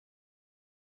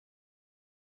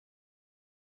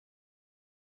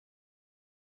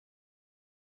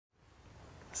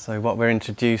So what we're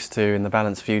introduced to in the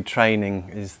Balanced View training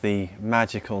is the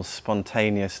magical,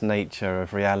 spontaneous nature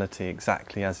of reality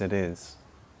exactly as it is.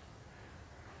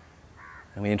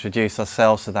 And we introduce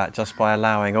ourselves to that just by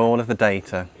allowing all of the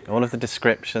data, all of the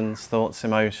descriptions, thoughts,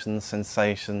 emotions,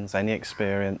 sensations, any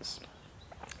experience,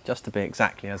 just to be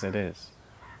exactly as it is.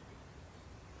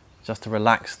 Just to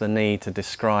relax the need to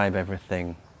describe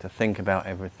everything, to think about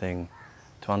everything,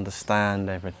 to understand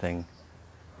everything.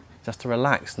 Just to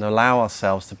relax and allow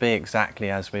ourselves to be exactly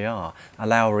as we are.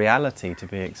 Allow reality to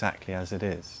be exactly as it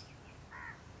is.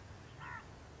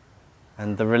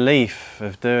 And the relief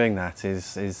of doing that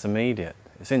is immediate.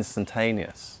 It's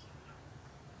instantaneous.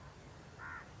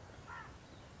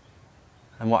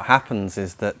 And what happens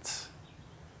is that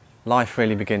life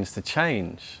really begins to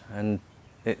change, and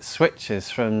it switches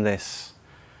from this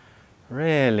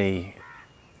really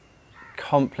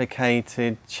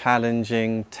complicated,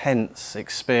 challenging, tense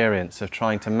experience of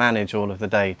trying to manage all of the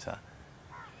data,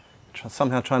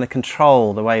 somehow trying to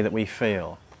control the way that we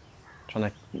feel, trying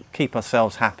to keep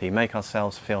ourselves happy, make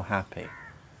ourselves feel happy,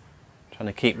 trying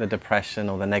to keep the depression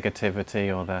or the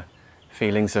negativity or the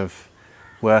feelings of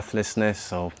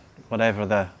worthlessness or whatever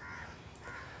the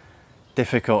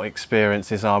difficult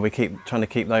experiences are, we keep trying to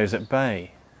keep those at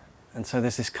bay. And so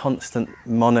there's this constant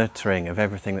monitoring of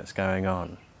everything that's going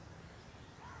on.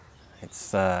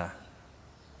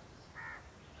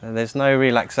 There's no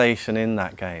relaxation in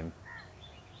that game,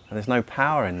 and there's no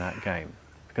power in that game,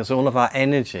 because all of our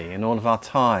energy and all of our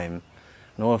time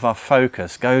and all of our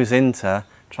focus goes into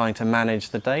trying to manage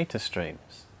the data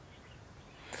streams.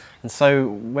 And so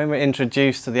when we're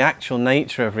introduced to the actual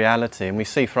nature of reality, and we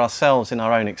see for ourselves in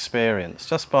our own experience,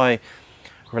 just by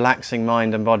relaxing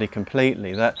mind and body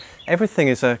completely, that everything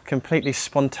is a completely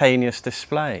spontaneous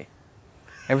display.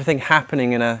 Everything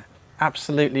happening in a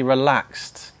absolutely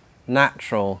relaxed,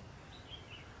 natural,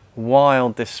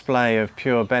 wild display of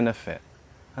pure benefit.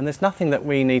 And there's nothing that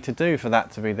we need to do for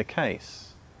that to be the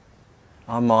case.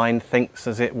 Our mind thinks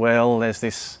as it will. There's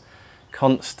this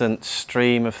constant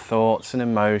stream of thoughts and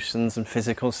emotions and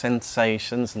physical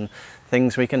sensations and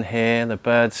things we can hear, the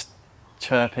birds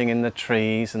chirping in the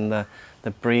trees and the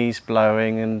breeze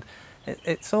blowing, and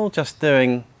it's all just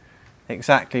doing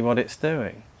exactly what it's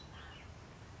doing.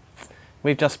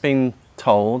 We've just been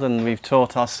told, and we've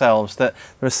taught ourselves, that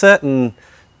there are certain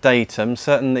datum,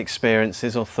 certain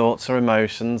experiences or thoughts or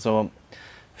emotions or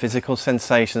physical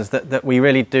sensations that we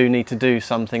really do need to do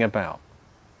something about.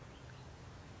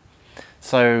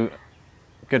 So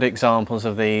good examples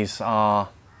of these are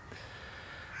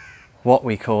what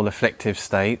we call afflictive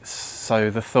states.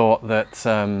 So the thought that,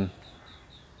 and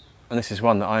this is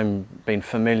one that I've been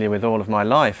familiar with all of my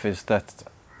life, is that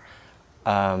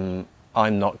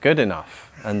I'm not good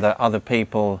enough, and that other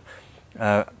people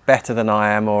are better than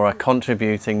I am, or are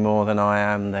contributing more than I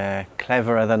am, they're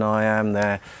cleverer than I am,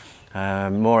 they're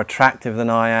more attractive than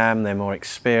I am, they're more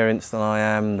experienced than I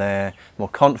am, they're more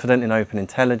confident in open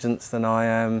intelligence than I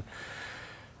am.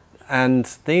 And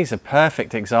these are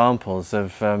perfect examples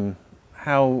of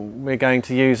how we're going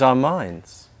to use our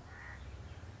minds.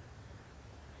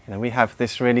 You know, we have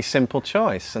this really simple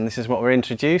choice, and this is what we're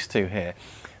introduced to here.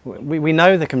 We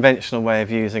know the conventional way of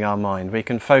using our mind. We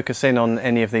can focus in on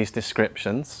any of these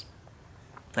descriptions,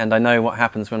 and I know what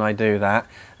happens when I do that,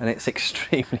 and it's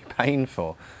extremely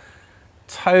painful,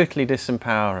 totally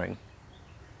disempowering.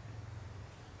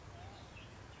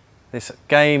 This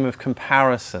game of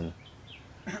comparison,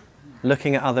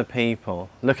 looking at other people,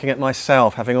 looking at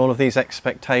myself, having all of these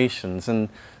expectations and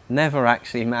never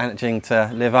actually managing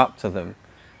to live up to them,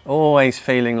 always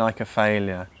feeling like a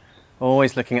failure.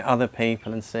 Always looking at other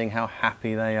people and seeing how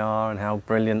happy they are and how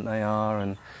brilliant they are,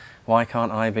 and why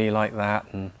can't I be like that,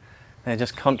 and they're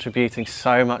just contributing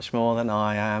so much more than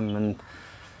I am,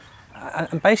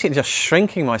 and basically just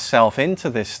shrinking myself into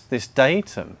this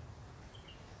datum,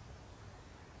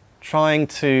 trying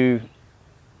to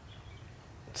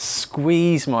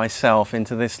squeeze myself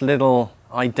into this little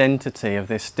identity of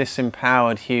this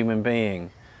disempowered human being,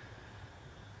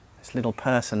 this little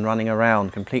person running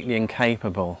around completely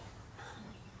incapable.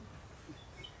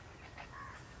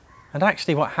 And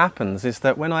actually what happens is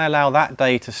that when I allow that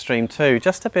data stream too,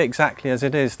 just to be exactly as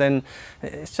it is, then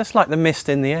it's just like the mist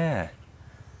in the air.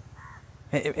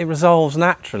 It resolves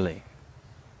naturally.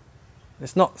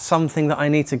 It's not something that I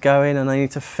need to go in and I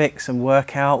need to fix and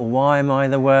work out. Why am I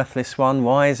the worthless one?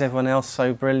 Why is everyone else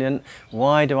so brilliant?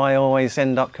 Why do I always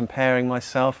end up comparing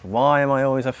myself? Why am I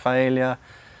always a failure?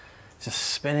 Just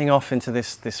spinning off into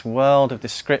this world of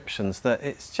descriptions that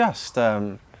it's just...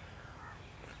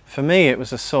 for me, it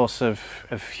was a source of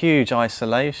huge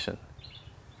isolation,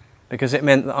 because it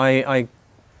meant that I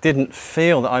didn't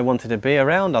feel that I wanted to be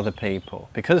around other people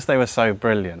because they were so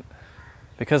brilliant,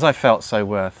 because I felt so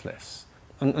worthless.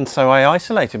 And so I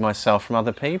isolated myself from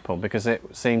other people because it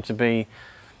seemed to be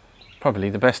probably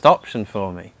the best option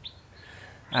for me.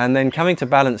 And then coming to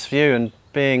Balanced View and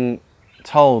being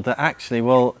told that actually,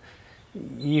 well,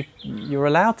 you're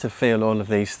allowed to feel all of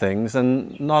these things,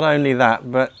 and not only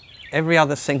that, but every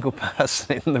other single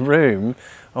person in the room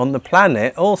on the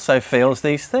planet also feels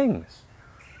these things.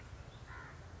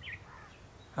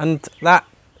 And that,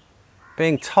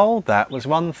 being told that was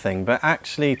one thing, but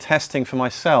actually testing for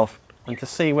myself and to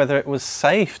see whether it was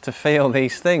safe to feel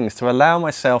these things, to allow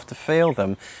myself to feel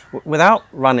them without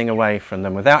running away from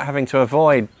them, without having to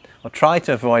avoid or try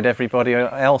to avoid everybody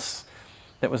else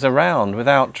that was around,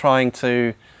 without trying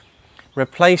to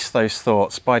replace those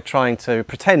thoughts by trying to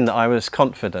pretend that I was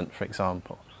confident, for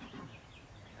example.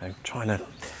 You know, trying to,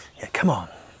 yeah, come on,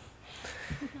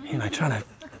 you know, trying to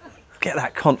get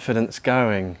that confidence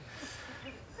going.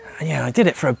 And yeah, I did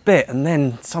it for a bit, and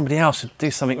then somebody else would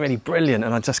do something really brilliant,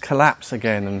 and I'd just collapse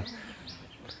again.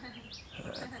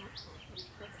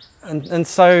 And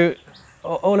so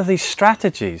all of these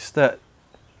strategies that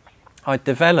I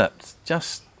developed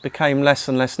just became less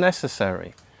and less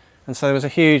necessary. And so there was a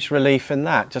huge relief in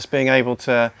that, just being able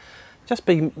to just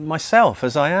be myself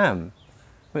as I am,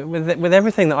 with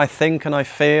everything that I think and I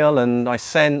feel and I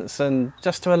sense, and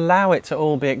just to allow it to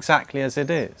all be exactly as it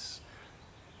is.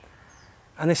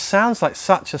 And this sounds like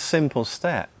such a simple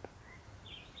step,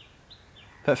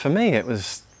 but for me it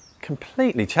was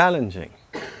completely challenging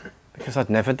because I'd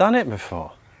never done it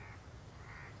before.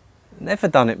 Never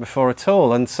done it before at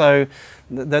all. And so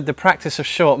the practice of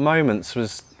short moments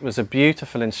was a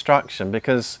beautiful instruction,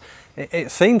 because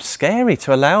it seemed scary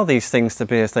to allow these things to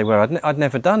be as they were. I'd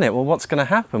never done it. Well, what's going to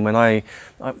happen when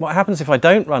what happens if I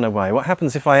don't run away? What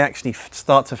happens if I actually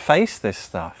start to face this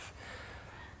stuff?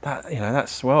 That, you know,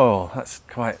 that's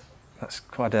quite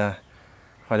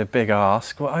a big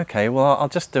ask. Well, okay, well, I'll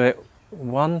just do it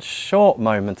one short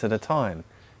moment at a time,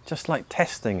 just like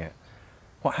testing it.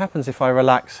 What happens if I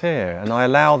relax here and I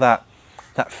allow that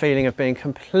feeling of being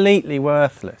completely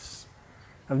worthless,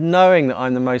 of knowing that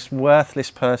I'm the most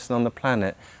worthless person on the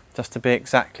planet, just to be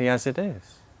exactly as it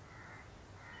is?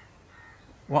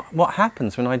 What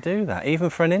happens when I do that, even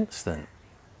for an instant?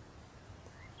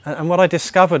 And what I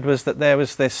discovered was that there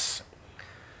was this,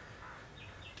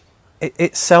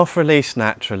 it self-released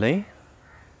naturally.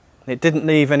 It didn't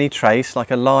leave any trace,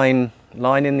 like a line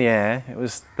in the air. It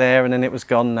was there and then it was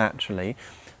gone naturally.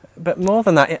 But more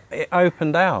than that, it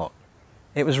opened out.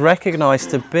 It was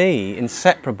recognized to be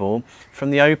inseparable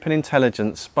from the open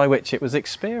intelligence by which it was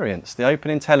experienced. The open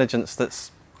intelligence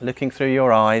that's looking through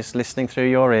your eyes, listening through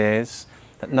your ears,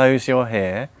 that knows you're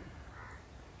here.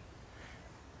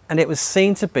 And it was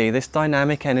seen to be this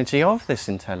dynamic energy of this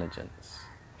intelligence.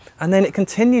 And then it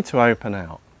continued to open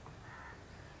out.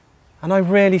 And I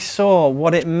really saw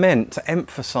what it meant to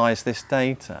emphasize this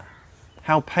data,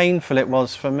 how painful it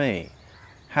was for me,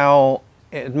 how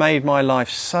it had made my life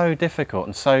so difficult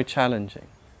and so challenging.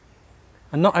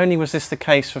 And not only was this the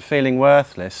case for feeling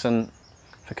worthless and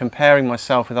for comparing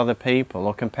myself with other people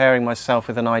or comparing myself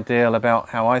with an ideal about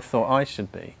how I thought I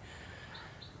should be,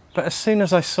 but as soon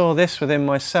as I saw this within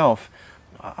myself,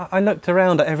 I looked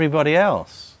around at everybody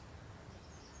else.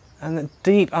 And a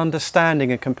deep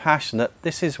understanding and compassion that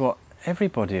this is what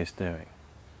everybody is doing.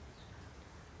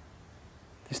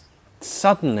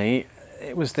 Suddenly,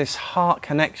 it was this heart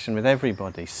connection with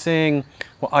everybody, seeing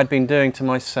what I'd been doing to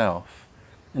myself,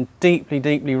 and deeply,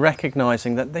 deeply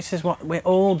recognizing that this is what we're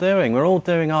all doing. We're all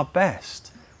doing our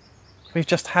best. We've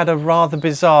just had a rather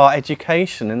bizarre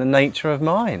education in the nature of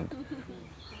mind.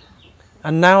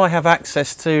 And now I have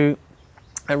access to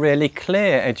a really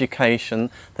clear education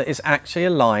that is actually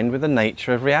aligned with the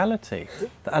nature of reality,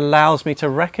 that allows me to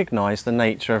recognize the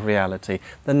nature of reality,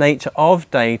 the nature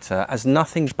of data as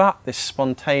nothing but this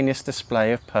spontaneous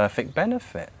display of perfect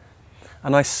benefit.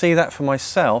 And I see that for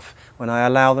myself when I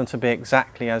allow them to be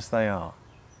exactly as they are.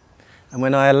 And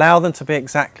when I allow them to be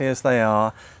exactly as they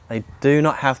are, they do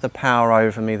not have the power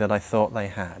over me that I thought they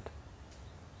had.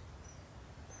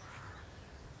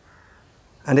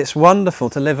 And it's wonderful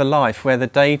to live a life where the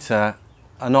data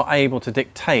are not able to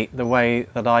dictate the way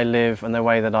that I live and the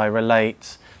way that I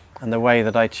relate and the way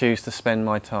that I choose to spend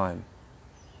my time.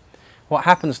 What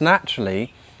happens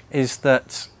naturally is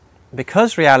that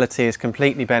because reality is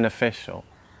completely beneficial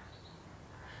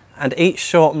and each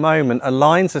short moment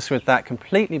aligns us with that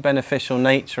completely beneficial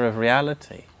nature of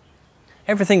reality,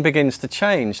 everything begins to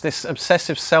change. This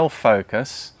obsessive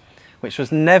self-focus, which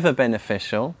was never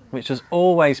beneficial, which was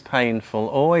always painful,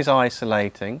 always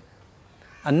isolating,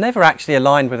 and never actually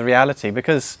aligned with reality,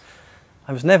 because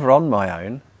I was never on my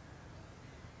own.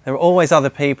 There were always other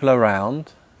people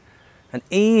around, and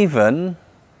even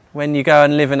when you go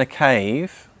and live in a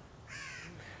cave,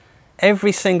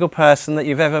 every single person that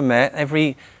you've ever met,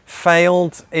 every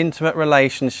failed intimate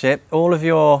relationship, all of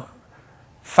your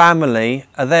family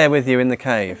are there with you in the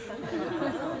cave.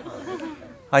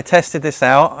 I tested this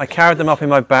out. I carried them up in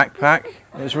my backpack.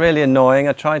 It was really annoying.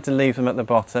 I tried to leave them at the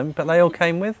bottom, but they all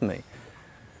came with me.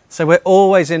 So we're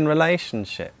always in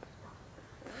relationship.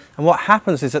 And what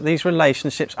happens is that these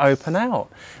relationships open out,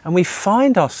 and we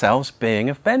find ourselves being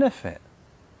of benefit.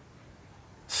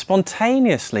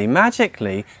 Spontaneously,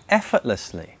 magically,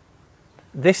 effortlessly.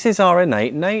 This is our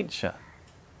innate nature.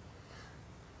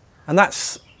 And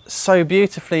that's so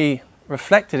beautifully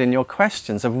reflected in your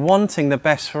questions of wanting the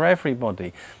best for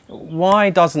everybody. Why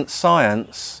doesn't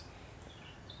science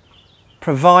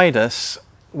provide us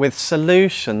with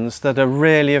solutions that are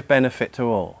really of benefit to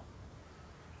all?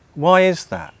 Why is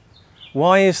that?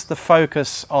 Why is the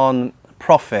focus on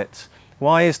profit?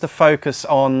 Why is the focus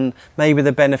on maybe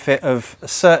the benefit of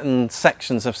certain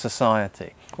sections of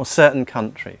society or certain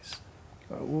countries?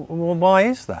 Why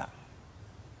is that?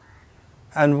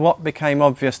 And what became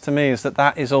obvious to me is that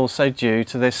that is also due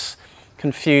to this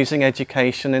confusing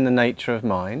education in the nature of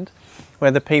mind,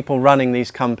 where the people running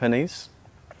these companies,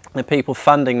 the people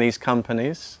funding these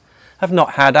companies, have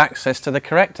not had access to the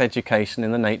correct education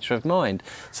in the nature of mind.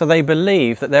 So they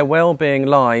believe that their well-being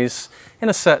lies in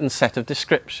a certain set of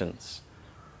descriptions.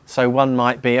 So one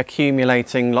might be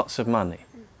accumulating lots of money.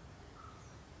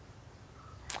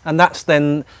 And that's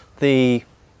then the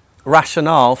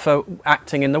rationale for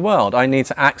acting in the world. I need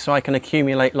to act so I can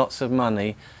accumulate lots of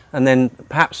money, and then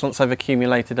perhaps once I've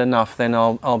accumulated enough, then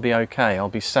I'll be okay, I'll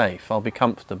be safe, I'll be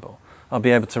comfortable, I'll be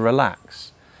able to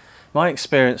relax. My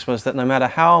experience was that no matter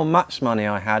how much money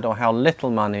I had or how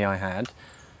little money I had,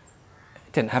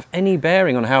 it didn't have any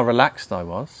bearing on how relaxed I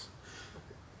was.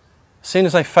 As soon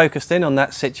as I focused in on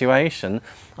that situation,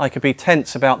 I could be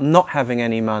tense about not having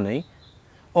any money,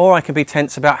 or I could be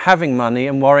tense about having money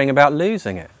and worrying about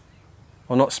losing it,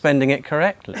 or not spending it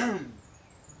correctly,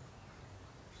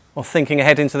 or thinking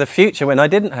ahead into the future when I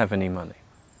didn't have any money.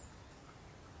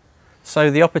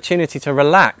 So the opportunity to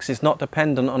relax is not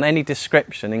dependent on any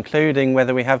description, including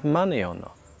whether we have money or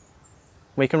not.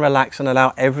 We can relax and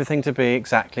allow everything to be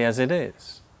exactly as it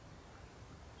is.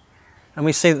 And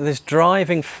we see that this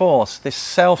driving force, this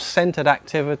self-centered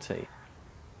activity,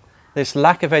 this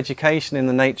lack of education in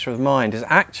the nature of mind is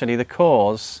actually the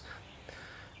cause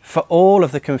for all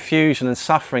of the confusion and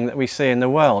suffering that we see in the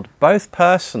world, both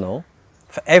personal,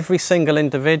 for every single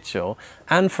individual,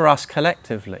 and for us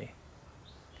collectively.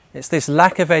 It's this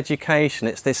lack of education,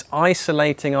 it's this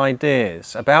isolating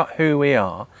ideas about who we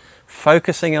are,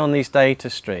 focusing on these data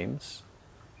streams,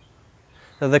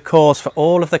 that are the cause for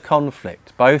all of the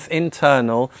conflict, both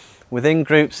internal, within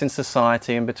groups in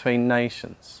society and between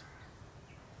nations.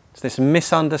 It's this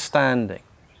misunderstanding,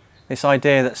 this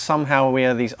idea that somehow we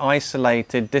are these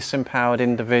isolated, disempowered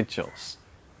individuals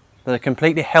that are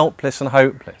completely helpless and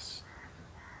hopeless.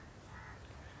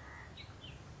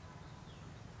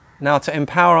 Now, to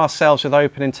empower ourselves with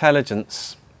open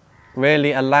intelligence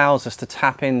really allows us to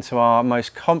tap into our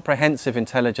most comprehensive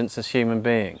intelligence as human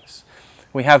beings.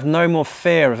 We have no more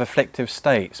fear of afflictive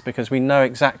states because we know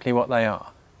exactly what they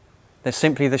are. They're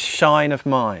simply the shine of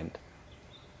mind,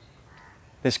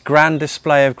 this grand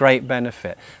display of great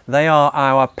benefit. They are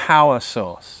our power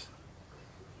source.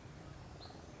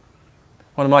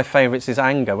 One of my favourites is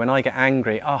anger. When I get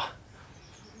angry, I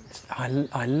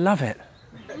love it.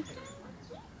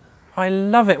 I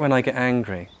love it when I get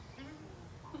angry,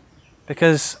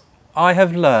 because I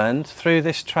have learned through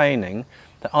this training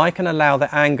that I can allow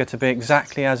the anger to be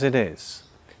exactly as it is,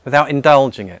 without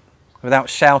indulging it, without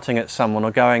shouting at someone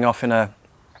or going off in a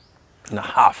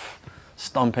huff,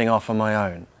 stomping off on my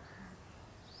own.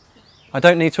 I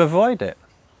don't need to avoid it.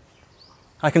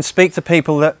 I can speak to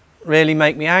people that really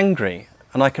make me angry,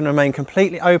 and I can remain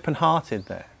completely open-hearted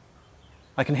there.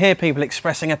 I can hear people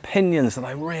expressing opinions that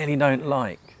I really don't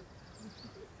like.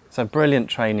 It's a brilliant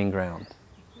training ground.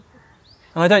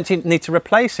 And I don't need to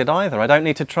replace it either. I don't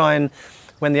need to try and,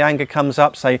 when the anger comes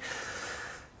up, say,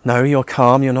 no, you're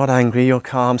calm, you're not angry, you're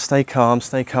calm, stay calm,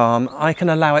 stay calm. I can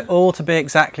allow it all to be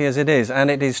exactly as it is,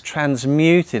 and it is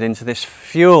transmuted into this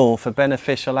fuel for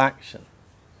beneficial action.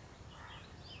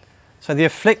 So the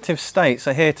afflictive states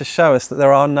are here to show us that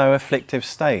there are no afflictive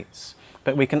states,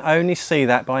 but we can only see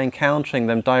that by encountering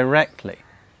them directly,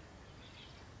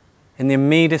 in the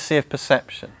immediacy of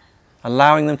perception,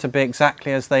 allowing them to be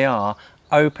exactly as they are,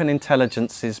 open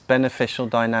intelligence's beneficial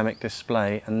dynamic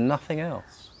display and nothing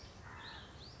else.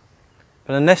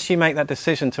 But unless you make that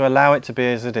decision to allow it to be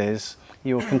as it is,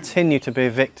 you will continue to be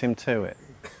a victim to it.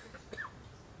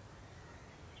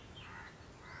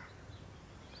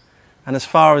 And as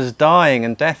far as dying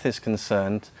and death is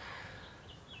concerned,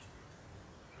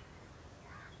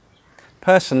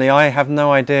 personally, I have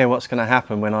no idea what's going to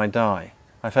happen when I die.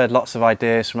 I've heard lots of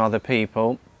ideas from other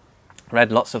people,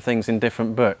 read lots of things in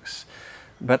different books.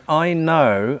 But I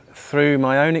know through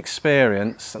my own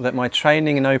experience that my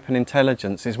training in open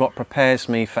intelligence is what prepares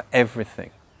me for everything.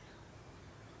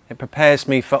 It prepares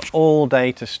me for all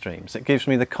data streams. It gives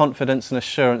me the confidence and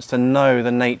assurance to know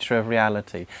the nature of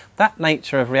reality. That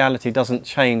nature of reality doesn't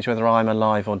change whether I'm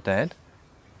alive or dead.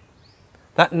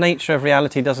 That nature of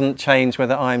reality doesn't change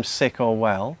whether I'm sick or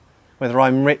well, whether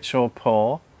I'm rich or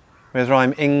poor, whether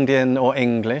I'm Indian or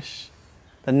English.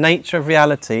 The nature of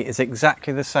reality is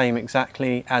exactly the same,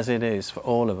 exactly as it is for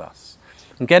all of us.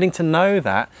 And getting to know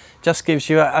that just gives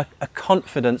you a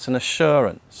confidence and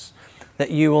assurance that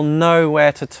you will know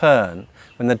where to turn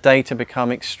when the data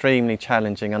become extremely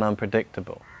challenging and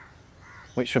unpredictable,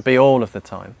 which would be all of the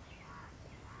time.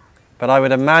 But I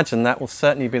would imagine that will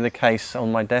certainly be the case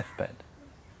on my deathbed.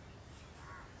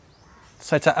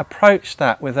 So to approach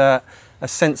that with a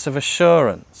sense of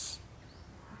assurance,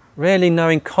 really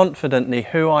knowing confidently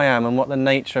who I am and what the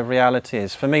nature of reality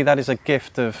is, for me that is a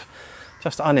gift of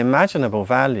just unimaginable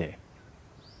value.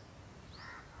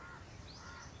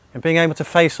 And being able to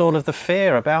face all of the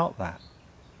fear about that.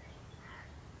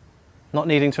 Not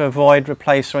needing to avoid,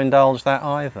 replace or indulge that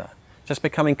either. Just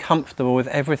becoming comfortable with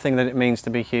everything that it means to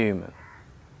be human.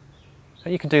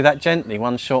 But you can do that gently,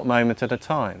 one short moment at a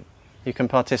time. You can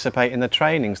participate in the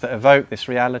trainings that evoke this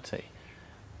reality.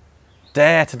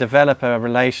 Dare to develop a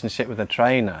relationship with a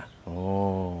trainer.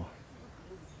 Oh.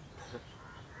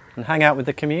 And hang out with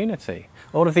the community.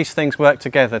 All of these things work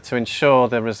together to ensure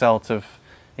the result of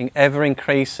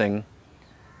ever-increasing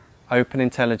open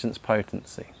intelligence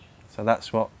potency. So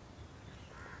that's what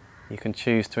you can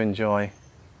choose to enjoy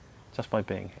just by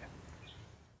being here.